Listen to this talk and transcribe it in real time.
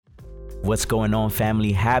What's going on,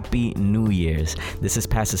 family? Happy New Year's. This is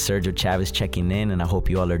Pastor Sergio checking in, and I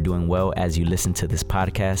hope you all are doing well as you listen to this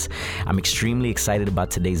podcast. I'm extremely excited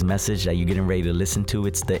about today's message that you're getting ready to listen to.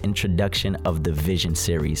 It's the introduction of the Vision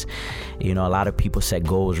series. You know, a lot of people set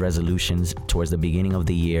goals, resolutions towards the beginning of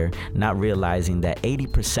the year, not realizing that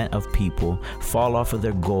 80% of people fall off of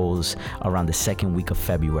their goals around the second week of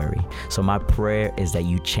February. So my prayer is that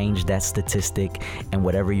you change that statistic, and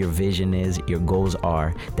whatever your vision is, your goals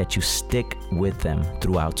are, that you stick with them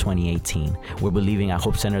throughout 2018. We're believing at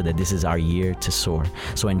Hope Center that this is our year to soar.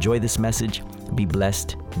 So enjoy this message, be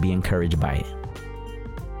blessed, be encouraged by it.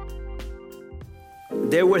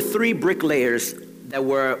 There were 3 bricklayers that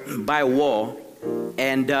were by a wall,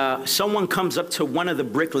 and someone comes up to one of the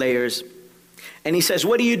bricklayers and he says,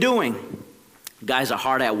 "What are you doing?" Guys are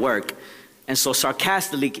hard at work. And so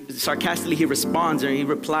sarcastically he responds, or he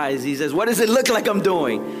replies, he says, "What does it look like I'm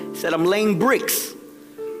doing?" He said, "I'm laying bricks."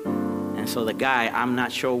 And so the guy, I'm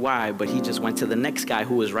not sure why, but he just went to the next guy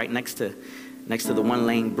who was right next to the one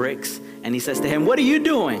laying bricks. And he says to him, "What are you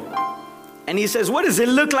doing?" And he says, "What does it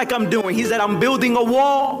look like I'm doing?" He said, "I'm building a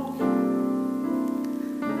wall."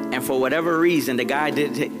 And for whatever reason, the guy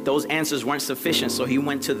those answers weren't sufficient. So he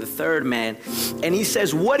went to the third man and he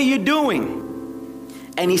says, "What are you doing?"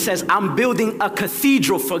 And he says, "I'm building a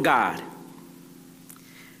cathedral for God."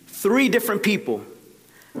 3 different people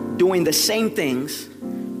doing the same things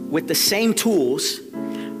with the same tools,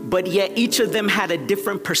 but yet each of them had a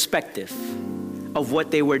different perspective of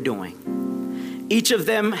what they were doing. Each of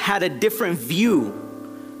them had a different view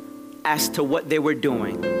as to what they were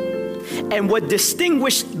doing. And what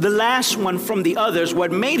distinguished the last one from the others,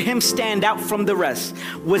 what made him stand out from the rest,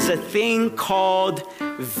 was a thing called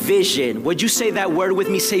vision. Would you say that word with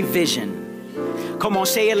me? Say vision. Come on,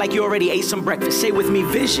 say it like you already ate some breakfast. Say with me,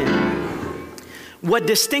 vision. What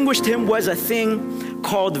distinguished him was a thing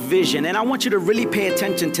called vision. And I want you to really pay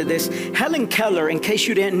attention to this. Helen Keller, in case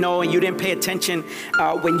you didn't know and you didn't pay attention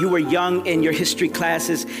when you were young in your history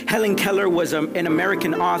classes, Helen Keller was an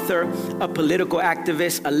American author, a political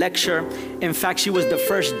activist, a lecturer. In fact, she was the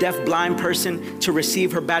first deaf-blind person to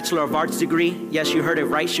receive her Bachelor of Arts degree. Yes, you heard it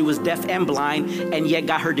right. She was deaf and blind and yet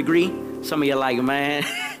got her degree. Some of you are like, "Man,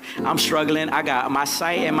 I'm struggling. I got my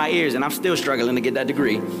sight and my ears and I'm still struggling to get that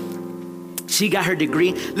degree." She got her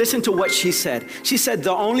degree. Listen to what she said. She said,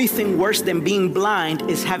 "The only thing worse than being blind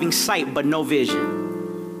is having sight but no vision."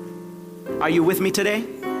 Are you with me today?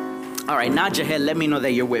 All right, nod your head. Let me know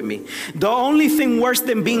that you're with me. The only thing worse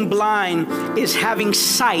than being blind is having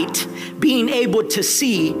sight, being able to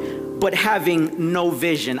see, but having no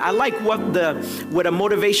vision. I like what a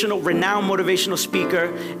renowned motivational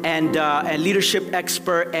speaker and leadership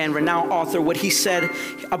expert and renowned author, what he said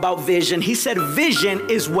about vision. He said, "Vision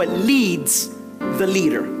is what leads the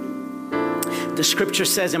leader." The scripture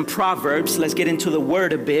says in Proverbs, let's get into the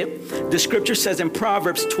word a bit. The scripture says in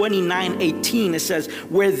Proverbs 29:18, it says,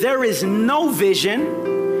 "Where there is no vision,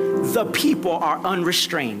 the people are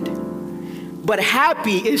unrestrained. But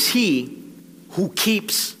happy is he who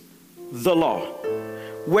keeps the law."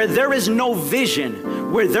 Where there is no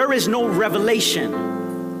vision, where there is no revelation,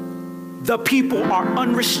 the people are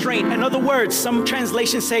unrestrained. In other words, some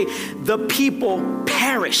translations say the people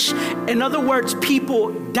perish. In other words,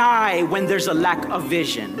 people die when there's a lack of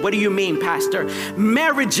vision. What do you mean, Pastor?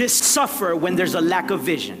 Marriages suffer when there's a lack of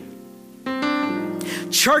vision.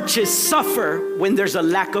 Churches suffer when there's a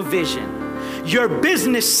lack of vision. Your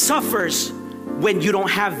business suffers when you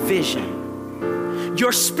don't have vision.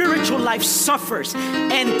 Your spiritual life suffers,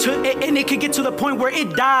 and it can get to the point where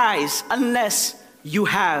it dies unless you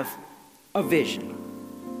have a vision.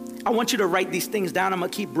 I want you to write these things down. I'm going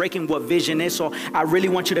to keep breaking what vision is, so I really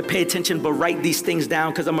want you to pay attention, but write these things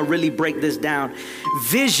down because I'm going to really break this down.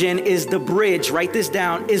 Vision is the bridge, write this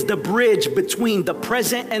down, is the bridge between the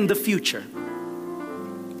present and the future.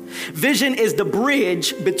 Vision is the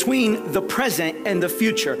bridge between the present and the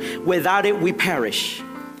future. Without it, we perish.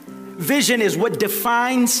 Vision is what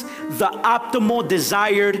defines the optimal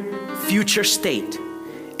desired future state.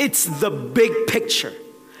 It's the big picture,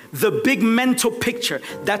 the big mental picture.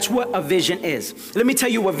 That's what a vision is. Let me tell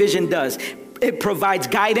you what vision does. It provides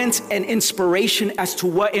guidance and inspiration as to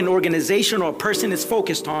what an organization or a person is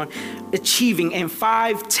focused on achieving in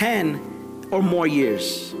 5, 10, or more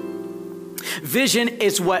years. Vision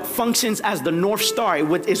is what functions as the North Star.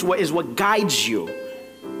 It is what guides you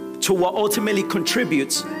to what ultimately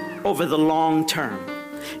contributes over the long term.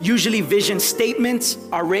 Usually vision statements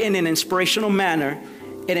are written in an inspirational manner,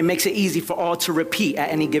 and it makes it easy for all to repeat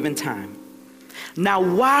at any given time. Now,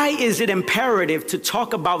 why is it imperative to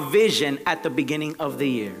talk about vision at the beginning of the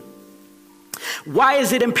year? Why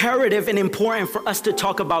is it imperative and important for us to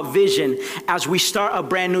talk about vision as we start a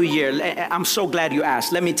brand new year? I'm so glad you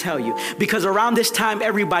asked. Let me tell you. Because around this time,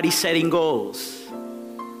 everybody's setting goals.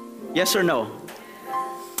 Yes or no?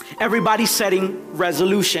 Everybody's setting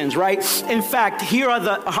resolutions, right? In fact, here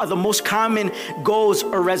are the most common goals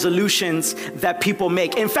or resolutions that people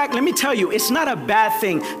make. In fact, let me tell you, it's not a bad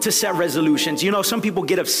thing to set resolutions. You know, some people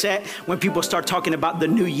get upset when people start talking about the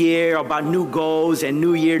new year, about new goals and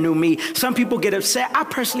new year, new me. Some people get upset. I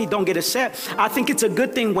personally don't get upset. I think it's a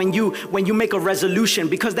good thing when you make a resolution,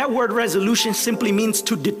 because that word resolution simply means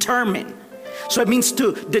to determine. So it means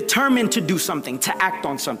to determine to do something, to act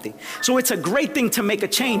on something. So it's a great thing to make a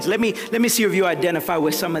change. Let me see if you identify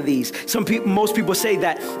with some of these. Most people say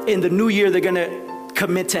that in the new year, they're going to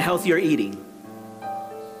commit to healthier eating.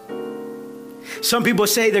 Some people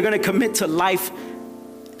say they're going to commit to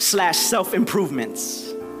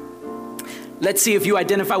life/self-improvements. Let's see if you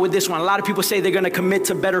identify with this one. A lot of people say they're going to commit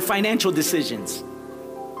to better financial decisions.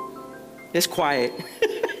 It's quiet.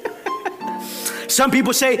 Some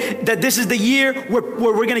people say that this is the year where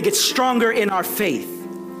we're going to get stronger in our faith.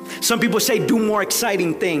 Some people say do more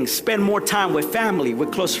exciting things, spend more time with family,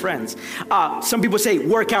 with close friends. Some people say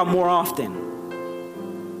work out more often.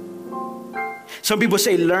 Some people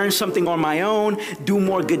say learn something on my own, do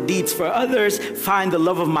more good deeds for others, find the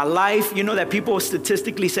love of my life. You know that people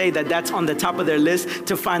statistically say that that's on the top of their list,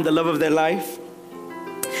 to find the love of their life.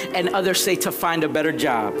 And others say to find a better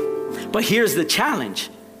job. But here's the challenge.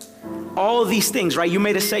 All these things, right? You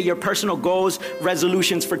may have set your personal goals,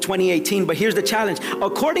 resolutions for 2018, but here's the challenge.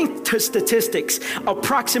 According to statistics,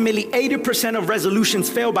 approximately 80% of resolutions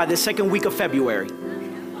fail by the second week of February.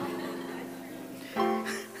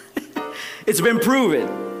 It's been proven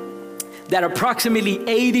that approximately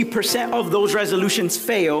 80% of those resolutions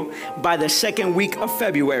fail by the second week of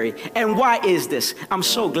February. And why is this? I'm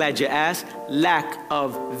so glad you asked. Lack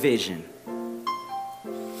of vision.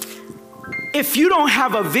 If you don't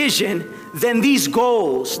have a vision, then these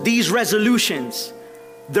goals, these resolutions,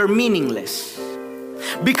 they're meaningless.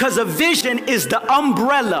 Because a vision is the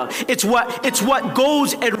umbrella. It's what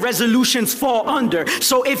goals and resolutions fall under.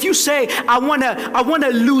 So if you say, I wanna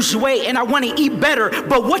lose weight and I wanna eat better,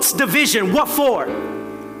 but what's the vision? What for?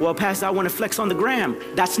 Well, Pastor, I wanna flex on the gram.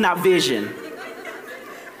 That's not vision.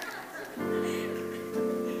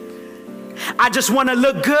 I just wanna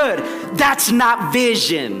look good. That's not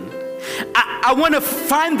vision. I want to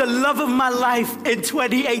find the love of my life in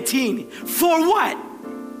 2018. For what?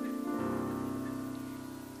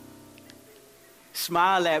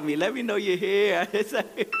 Smile at me. Let me know you're here.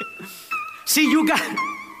 See, you got...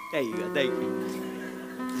 There you go. Thank you.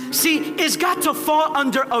 See, it's got to fall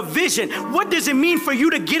under a vision. What does it mean for you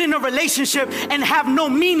to get in a relationship and have no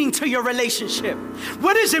meaning to your relationship?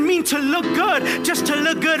 What does it mean to look good, just to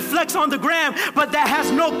look good, flex on the gram, but that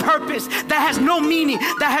has no purpose, that has no meaning,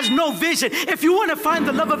 that has no vision? If you want to find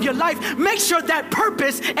the love of your life, make sure that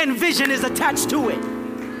purpose and vision is attached to it.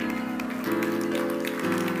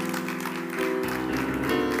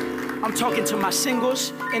 I'm talking to my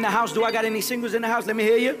singles in the house. Do I got any singles in the house? Let me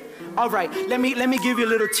hear you. All right, let me give you a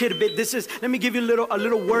little tidbit. Let me give you a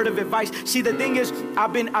little word of advice. See, the thing is,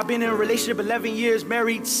 I've been in a relationship 11 years,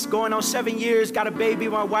 married, going on 7 years, got a baby,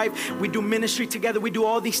 my wife. We do ministry together. We do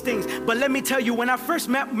all these things. But let me tell you, when I first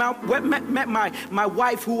met my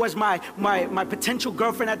wife, who was my potential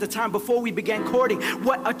girlfriend at the time, before we began courting,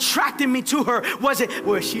 what attracted me to her was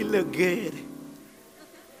well, she looked good.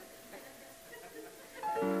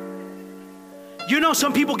 You know,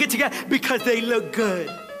 some people get together because they look good.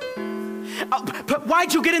 But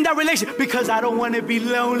why'd you get in that relationship? Because I don't want to be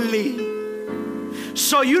lonely.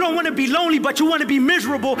 So you don't want to be lonely, but you want to be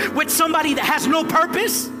miserable with somebody that has no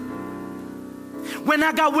purpose? When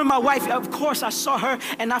I got with my wife, of course, I saw her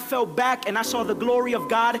and I felt back and I saw the glory of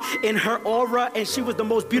God in her aura, and she was the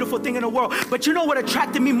most beautiful thing in the world. But you know what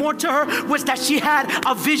attracted me more to her was that she had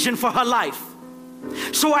a vision for her life.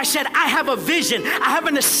 So I said, I have a vision, I have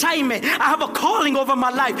an assignment, I have a calling over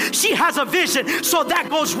my life. She has a vision, so that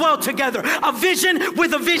goes well together. A vision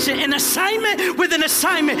with a vision, an assignment with an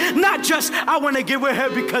assignment. Not just, I want to get with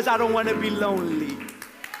her because I don't want to be lonely.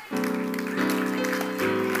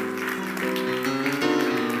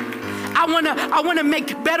 I want to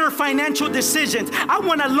make better financial decisions. I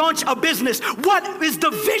want to launch a business. What is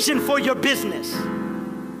the vision for your business?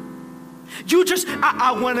 You just,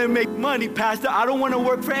 I want to make money, Pastor. I don't want to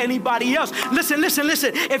work for anybody else. Listen.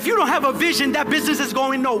 If you don't have a vision, that business is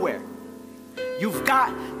going nowhere. You've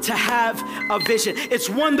got to have a vision. It's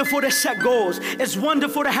wonderful to set goals. It's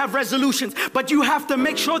wonderful to have resolutions, but you have to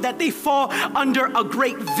make sure that they fall under a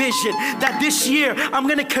great vision. That this year, I'm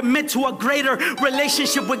going to commit to a greater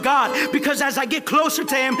relationship with God, because as I get closer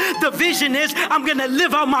to Him, the vision is I'm going to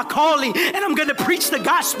live out my calling, and I'm going to preach the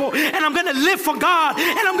gospel, and I'm going to live for God,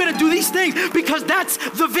 and I'm going to do these things because that's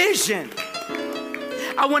the vision.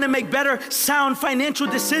 I want to make better, sound financial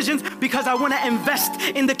decisions because I want to invest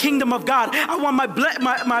in the kingdom of God. I want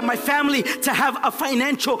my family to have a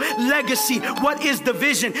financial legacy. What is the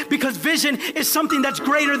vision? Because vision is something that's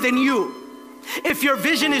greater than you. If your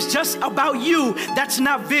vision is just about you, that's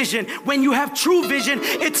not vision. When you have true vision,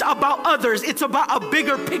 it's about others. It's about a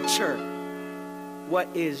bigger picture. What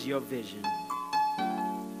is your vision?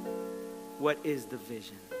 What is the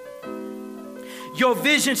vision? Your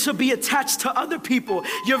vision should be attached to other people.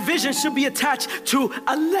 Your vision should be attached to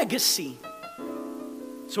a legacy.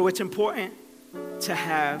 So it's important to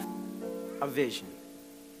have a vision.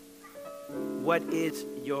 What is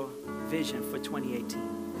your vision for 2018?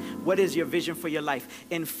 What is your vision for your life?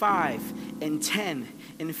 In 5, in 10,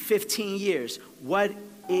 in 15 years, what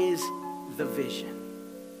is the vision?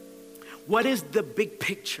 What is the big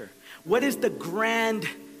picture? What is the grand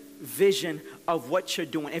vision of what you're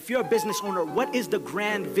doing? If you're a business owner, what is the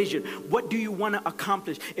grand vision? What do you want to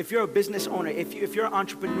accomplish? If you're a business owner, if you're an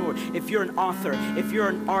entrepreneur, if you're an author, if you're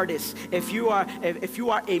an artist, if you are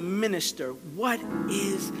a minister, what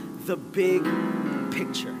is the big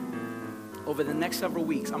picture? Over the next several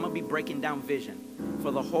weeks, I'm going to be breaking down vision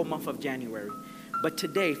for the whole month of January. But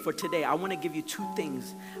for today, I want to give you 2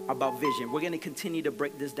 things about vision. We're going to continue to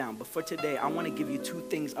break this down. But for today, I want to give you 2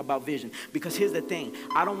 things about vision. Because here's the thing.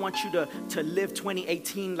 I don't want you to live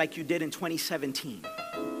 2018 like you did in 2017.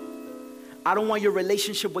 I don't want your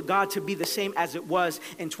relationship with God to be the same as it was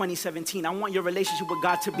in 2017. I want your relationship with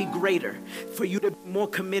God to be greater, for you to be more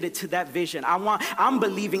committed to that vision. I'm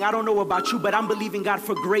believing, I don't know about you, but I'm believing God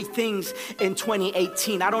for great things in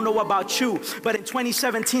 2018. I don't know about you, but in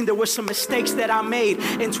 2017, there were some mistakes that I made.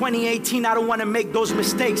 In 2018, I don't want to make those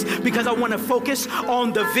mistakes because I want to focus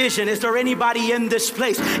on the vision. Is there anybody in this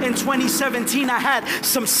place? In 2017, I had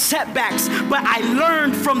some setbacks, but I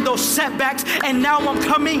learned from those setbacks, and now I'm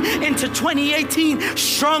coming into 2018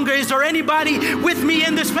 stronger. Is there anybody with me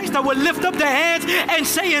in this place that will lift up their hands and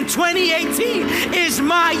say, in 2018 is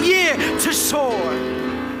my year to soar?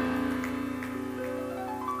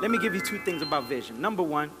 Let me give you 2 things about vision. Number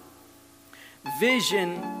 1,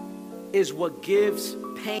 vision is what gives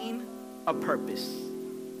pain a purpose.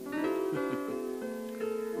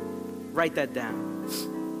 Write that down.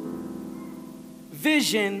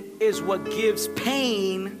 Vision is what gives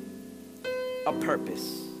pain a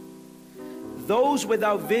purpose. Those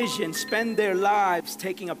without vision spend their lives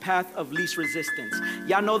taking a path of least resistance.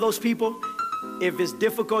 Y'all know those people? If it's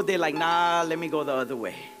difficult, they're like, nah, let me go the other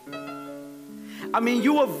way. I mean,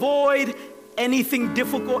 you avoid anything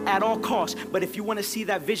difficult at all costs. But if you want to see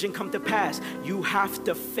that vision come to pass, you have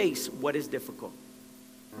to face what is difficult.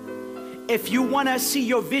 If you want to see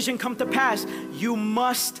your vision come to pass, you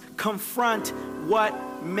must confront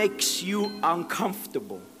what makes you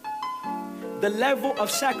uncomfortable. The level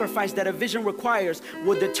of sacrifice that a vision requires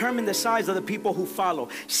will determine the size of the people who follow.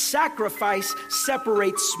 Sacrifice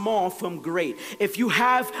separates small from great. If you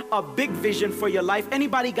have a big vision for your life,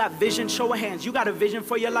 anybody got vision? Show of hands. You got a vision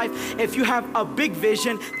for your life? If you have a big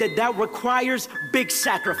vision, that requires big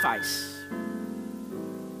sacrifice.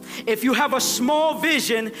 If you have a small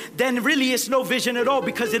vision, then really it's no vision at all,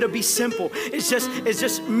 because it'll be simple. It's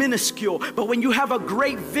just minuscule. But when you have a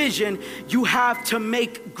great vision, you have to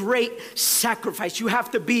make great sacrifice. You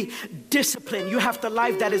have to be disciplined. You have to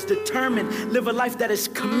live that is determined, live a life that is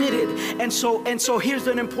committed. And so here's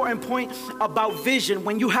an important point about vision.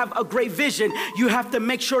 When you have a great vision, you have to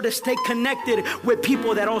make sure to stay connected with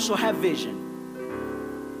people that also have vision.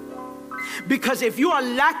 Because if you are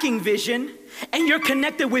lacking vision and you're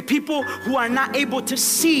connected with people who are not able to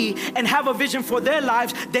see and have a vision for their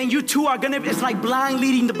lives, then you too are gonna, it's like blind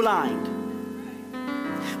leading the blind.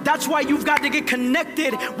 That's why you've got to get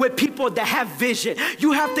connected with people that have vision.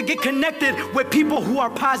 You have to get connected with people who are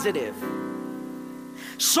positive.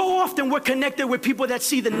 So often we're connected with people that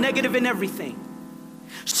see the negative in everything.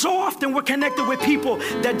 So often we're connected with people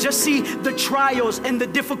that just see the trials and the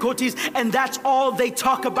difficulties, and that's all they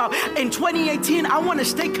talk about. In 2018, I want to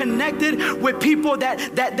stay connected with people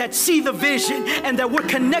that see the vision, and that we're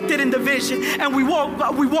connected in the vision, and we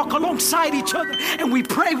walk alongside each other, and we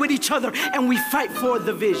pray with each other, and we fight for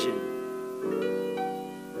the vision.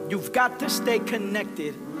 You've got to stay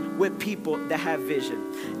connected with people that have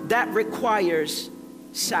vision. That requires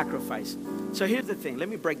sacrifice. So here's the thing. Let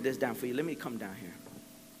me break this down for you. Let me come down here.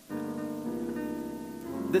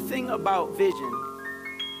 The thing about vision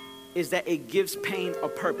is that it gives pain a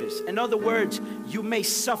purpose. In other words, you may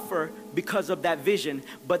suffer because of that vision,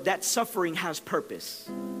 but that suffering has purpose.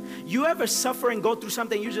 You ever suffer and go through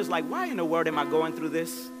something, you're just like, why in the world am I going through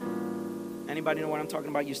this? Anybody know what I'm talking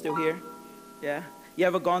about? You still here? Yeah? You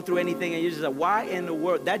ever gone through anything and you're just like, why in the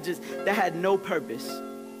world? That had no purpose.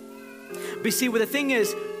 But see, the thing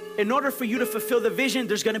is, in order for you to fulfill the vision,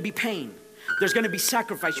 there's going to be pain. There's going to be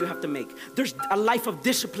sacrifice you have to make. There's a life of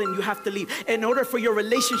discipline you have to lead. In order for your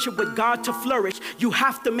relationship with God to flourish, you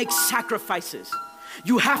have to make sacrifices.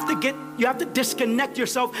 You have to disconnect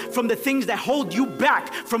yourself from the things that hold you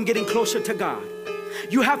back from getting closer to God.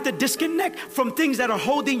 You have to disconnect from things that are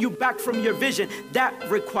holding you back from your vision. That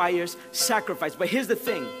requires sacrifice. But here's the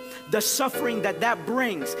thing. The suffering that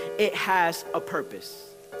brings, it has a purpose.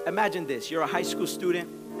 Imagine this. You're a high school student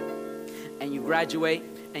and you graduate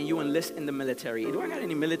and you enlist in the military. Do I got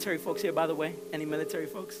any military folks here, by the way? Any military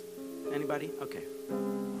folks? Anybody? Okay.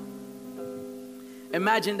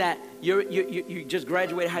 Imagine that you just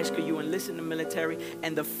graduated high school, you enlist in the military,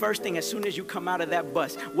 and the first thing, as soon as you come out of that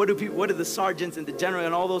bus, what do the sergeants and the general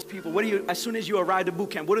and all those people, as soon as you arrive at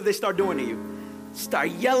boot camp, what do they start doing to you? Start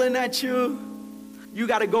yelling at you. You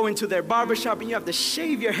got to go into their barbershop and you have to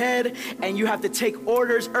shave your head and you have to take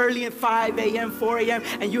orders early at 5 a.m., 4 a.m.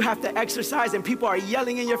 and you have to exercise and people are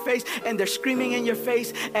yelling in your face and they're screaming in your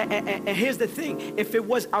face. And here's the thing. If it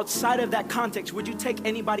was outside of that context, would you take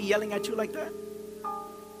anybody yelling at you like that?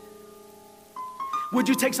 Would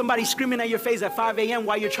you take somebody screaming at your face at 5 a.m.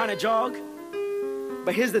 while you're trying to jog?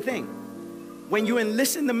 But here's the thing. When you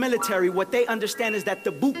enlist in the military, what they understand is that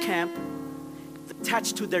the boot camp is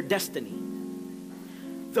attached to their destiny.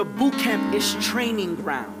 The boot camp is training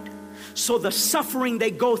ground. So the suffering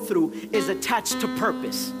they go through is attached to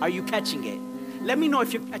purpose. Are you catching it? Let me know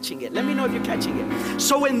if you're catching it. Let me know if you're catching it.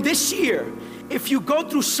 So in this year, if you go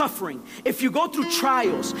through suffering, if you go through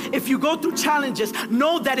trials, if you go through challenges,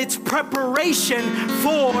 know that it's preparation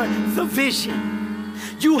for the vision.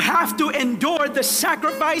 You have to endure the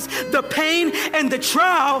sacrifice, the pain, and the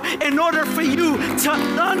trial in order for you to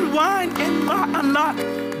unwind and unlock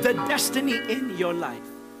the destiny in your life.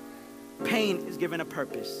 Pain is given a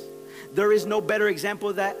purpose. There is no better example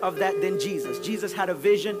of that than Jesus. Jesus had a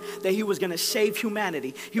vision that he was going to save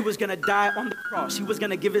humanity. He was going to die on the cross. He was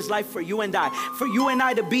going to give his life for you and I. For you and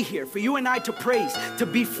I to be here. For you and I to praise. To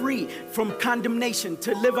be free from condemnation.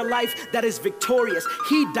 To live a life that is victorious.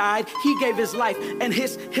 He died. He gave his life. And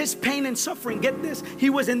his pain and suffering, get this,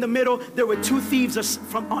 he was in the middle. There were two thieves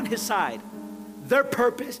on his side. Their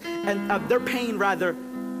purpose and their pain rather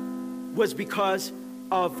was because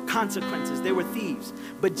of consequences. They were thieves.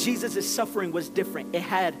 But Jesus' suffering was different. It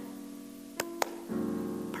had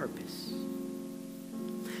purpose.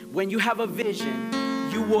 When you have a vision,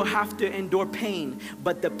 you will have to endure pain,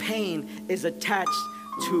 but the pain is attached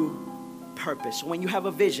to purpose. When you have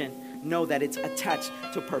a vision, know that it's attached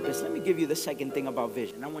to purpose. Let me give you the second thing about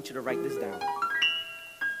vision. I want you to write this down.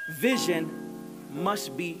 Vision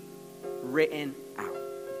must be written out.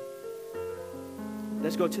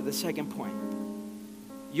 Let's go to the second point.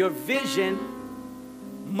 Your vision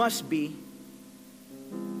must be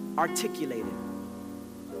articulated.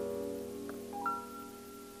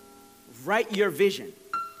 Write your vision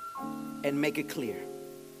and make it clear.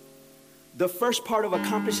 The first part of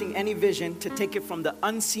accomplishing any vision, to take it from the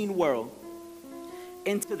unseen world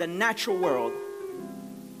into the natural world,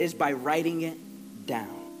 is by writing it down.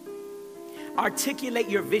 Articulate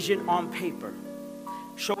your vision on paper.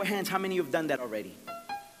 Show of hands, how many of you have done that already?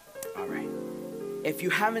 All right. If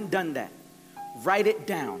you haven't done that, write it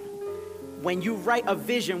down. When you write a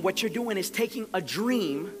vision, what you're doing is taking a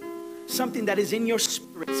dream, something that is in your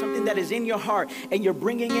spirit, something that is in your heart, and you're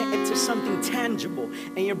bringing it into something tangible,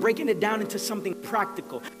 and you're breaking it down into something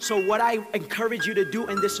practical. So what I encourage you to do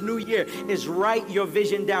in this new year is write your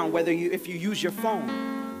vision down, if you use your phone.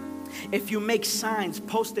 If you make signs,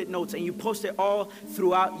 post-it notes, and you post it all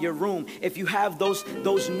throughout your room. If you have those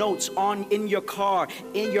notes in your car,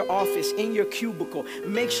 in your office, in your cubicle,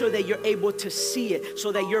 make sure that you're able to see it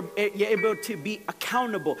so that you're able to be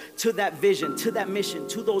accountable to that vision, to that mission,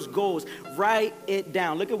 to those goals. Write it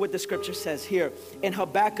down. Look at what the scripture says here. In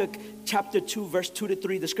Habakkuk chapter 2, verse 2 to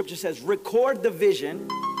 3, the scripture says, record the vision,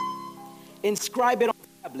 inscribe it on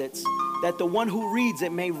tablets, that the one who reads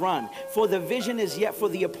it may run. For the vision is yet for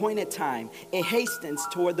the appointed time. It hastens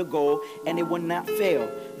toward the goal, and it will not fail.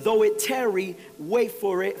 Though it tarry, wait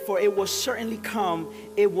for it will certainly come.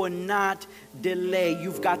 It will not delay.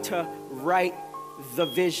 You've got to write the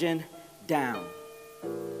vision down.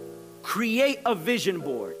 Create a vision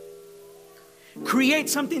board. Create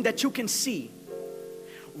something that you can see.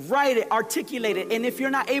 Write it, articulate it. And if you're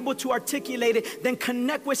not able to articulate it, then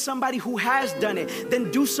connect with somebody who has done it. Then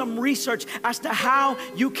do some research as to how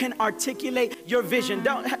you can articulate your vision.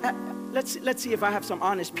 Let's see if I have some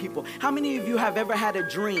honest people. How many of you have ever had a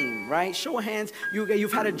dream, right? Show of hands.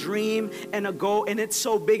 You've had a dream and a goal, and it's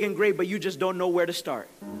so big and great, but you just don't know where to start.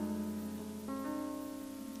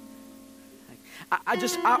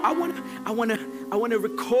 I want to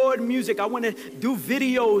record music. I want to do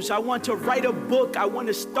videos. I want to write a book. I want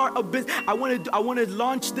to start a business. I want to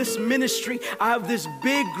launch this ministry. I have this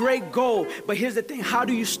big, great goal. But here's the thing. How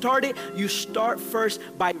do you start it? You start first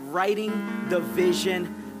by writing the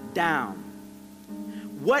vision down.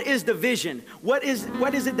 What is the vision? What is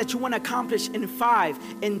it that you want to accomplish in 5,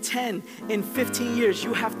 in 10, in 15 years?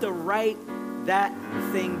 You have to write that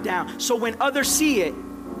thing down. So when others see it,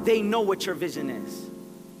 they know what your vision is.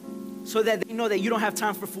 So that they know that you don't have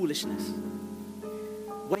time for foolishness.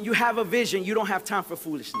 When you have a vision, you don't have time for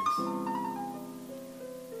foolishness.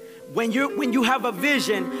 When you have a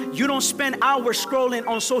vision, you don't spend hours scrolling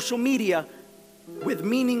on social media with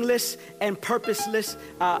meaningless and purposeless,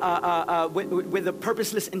 with a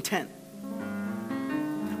purposeless intent.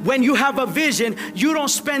 When you have a vision, you don't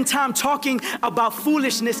spend time talking about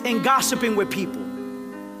foolishness and gossiping with people.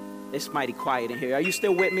 It's mighty quiet in here. Are you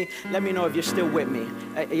still with me? Let me know if you're still with me.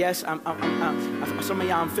 Yes, some of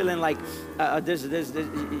y'all, I'm feeling like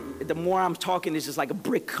the more I'm talking, it's just like a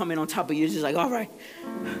brick coming on top of you. It's just like, all right.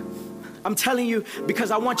 I'm telling you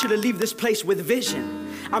because I want you to leave this place with vision.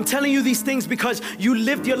 I'm telling you these things because you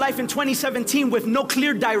lived your life in 2017 with no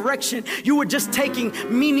clear direction. You were just taking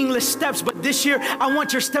meaningless steps. But this year, I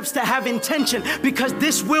want your steps to have intention because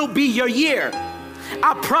this will be your year.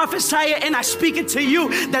 I prophesy it and I speak it to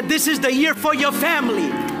you that this is the year for your family.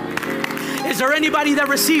 Is there anybody that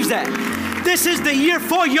receives that? This is the year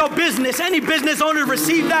for your business. Any business owner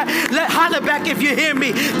receive that? Holler back if you hear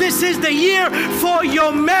me. This is the year for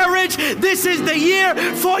your marriage. This is the year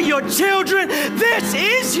for your children. This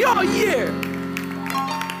is your year.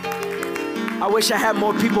 I wish I had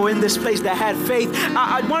more people in this place that had faith.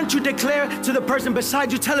 I want you to declare to the person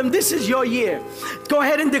beside you, tell them this is your year. Go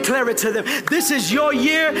ahead and declare it to them. This is your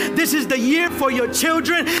year. This is the year for your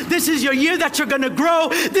children. This is your year that you're going to grow.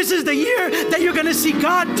 This is the year that you're going to see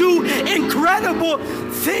God do incredible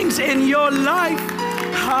things in your life.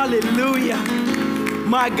 Hallelujah.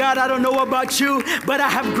 My God, I don't know about you, but I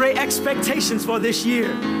have great expectations for this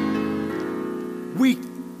year.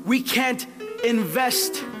 We can't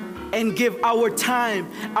invest and give our time,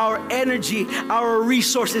 our energy, our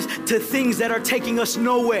resources to things that are taking us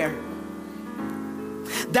nowhere.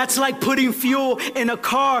 That's like putting fuel in a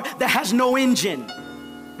car that has no engine.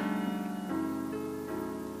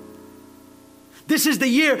 This is the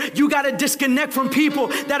year you got to disconnect from people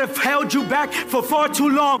that have held you back for far too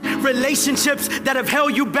long. Relationships that have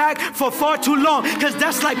held you back for far too long. Because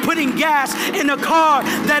that's like putting gas in a car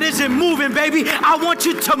that isn't moving, baby. I want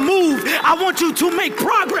you to move. I want you to make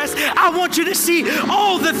progress. I want you to see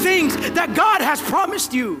all the things that God has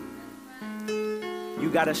promised you. You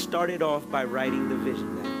got to start it off by writing the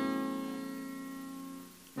vision down.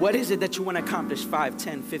 What is it that you want to accomplish 5,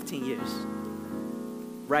 10, 15 years?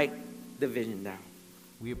 Write the vision down.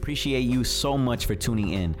 We appreciate you so much for tuning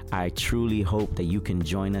in. I truly hope that you can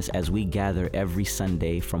join us as we gather every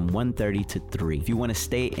Sunday from 1:30 to 3. If you want to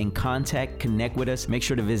stay in contact, connect with us, make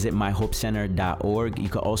sure to visit myhopecenter.org. You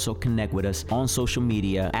can also connect with us on social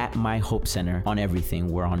media at My Hope Center on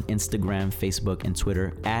everything. We're on Instagram, Facebook, and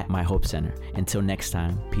Twitter at My Hope Center. Until next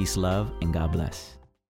time, peace, love, and God bless.